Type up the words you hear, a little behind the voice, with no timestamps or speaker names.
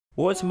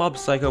Was Mob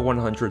Psycho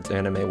 100's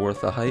anime worth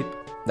the hype?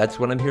 That's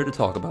what I'm here to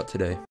talk about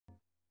today.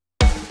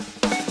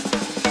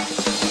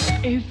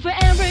 If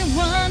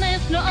everyone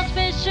is not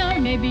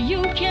special, maybe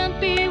you can't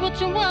be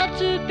what you want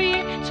to be.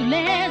 So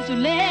let's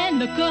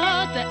look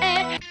at the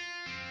air.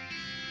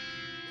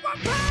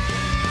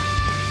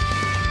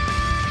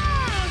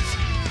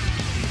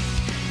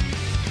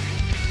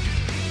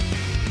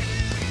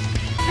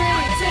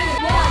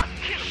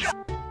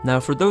 Now,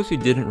 for those who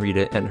didn't read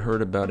it and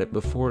heard about it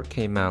before it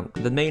came out,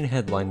 the main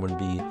headline would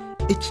be,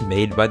 "It's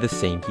made by the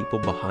same people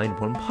behind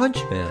One Punch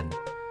Man,"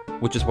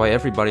 which is why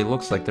everybody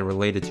looks like they're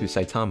related to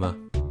Saitama.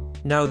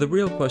 Now, the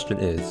real question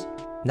is,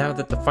 now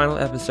that the final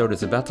episode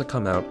is about to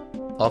come out,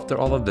 after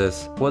all of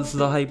this, was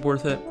the hype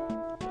worth it?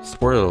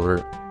 Spoiler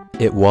alert,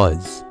 it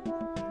was.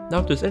 Now,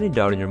 if there's any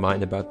doubt in your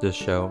mind about this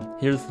show,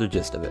 here's the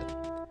gist of it.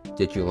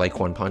 Did you like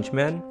One Punch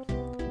Man?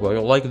 Well,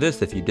 you'll like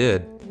this if you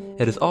did.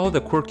 It is all the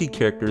quirky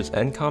characters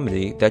and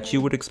comedy that you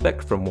would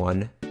expect from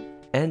one,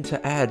 and to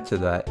add to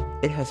that,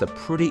 it has a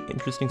pretty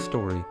interesting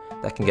story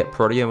that can get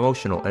pretty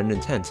emotional and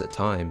intense at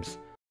times.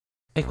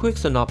 A quick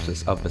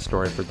synopsis of the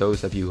story for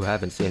those of you who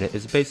haven't seen it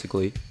is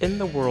basically, in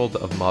the world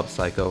of Mob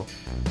Psycho,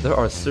 there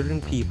are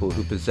certain people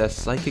who possess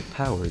psychic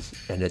powers,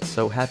 and it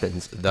so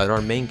happens that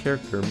our main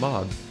character,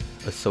 Mob,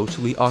 a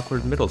socially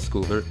awkward middle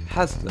schooler,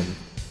 has them,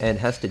 and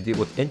has to deal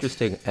with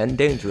interesting and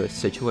dangerous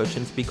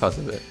situations because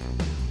of it.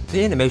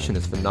 The animation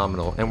is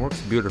phenomenal and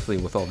works beautifully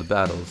with all the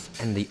battles,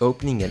 and the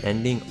opening and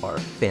ending are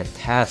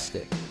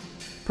fantastic.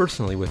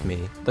 Personally with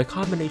me, the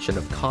combination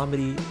of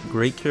comedy,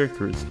 great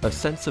characters, a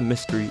sense of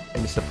mystery,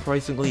 and a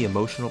surprisingly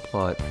emotional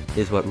plot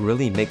is what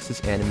really makes this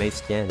anime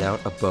stand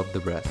out above the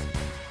rest.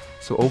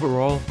 So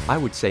overall, I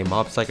would say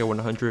Mob Psycho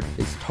 100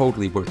 is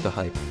totally worth the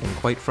hype, and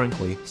quite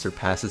frankly,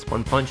 surpasses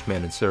One Punch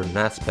Man in certain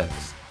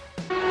aspects.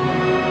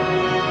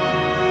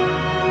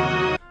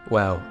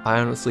 Wow, I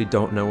honestly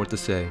don't know what to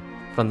say.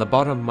 From the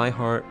bottom of my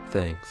heart,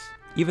 thanks.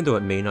 Even though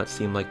it may not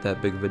seem like that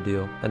big of a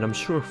deal, and I'm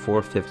sure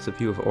 4/5 of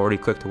you have already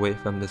clicked away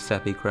from this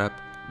sappy crap,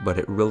 but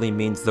it really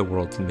means the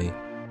world to me.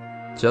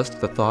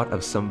 Just the thought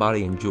of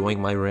somebody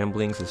enjoying my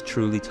ramblings is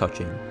truly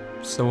touching.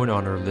 So in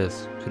honor of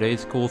this,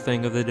 today's cool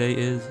thing of the day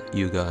is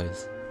you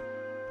guys.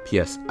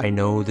 P.S. I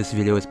know this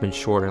video has been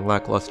short and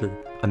lackluster.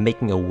 I'm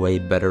making a way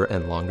better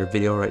and longer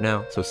video right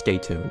now, so stay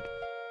tuned.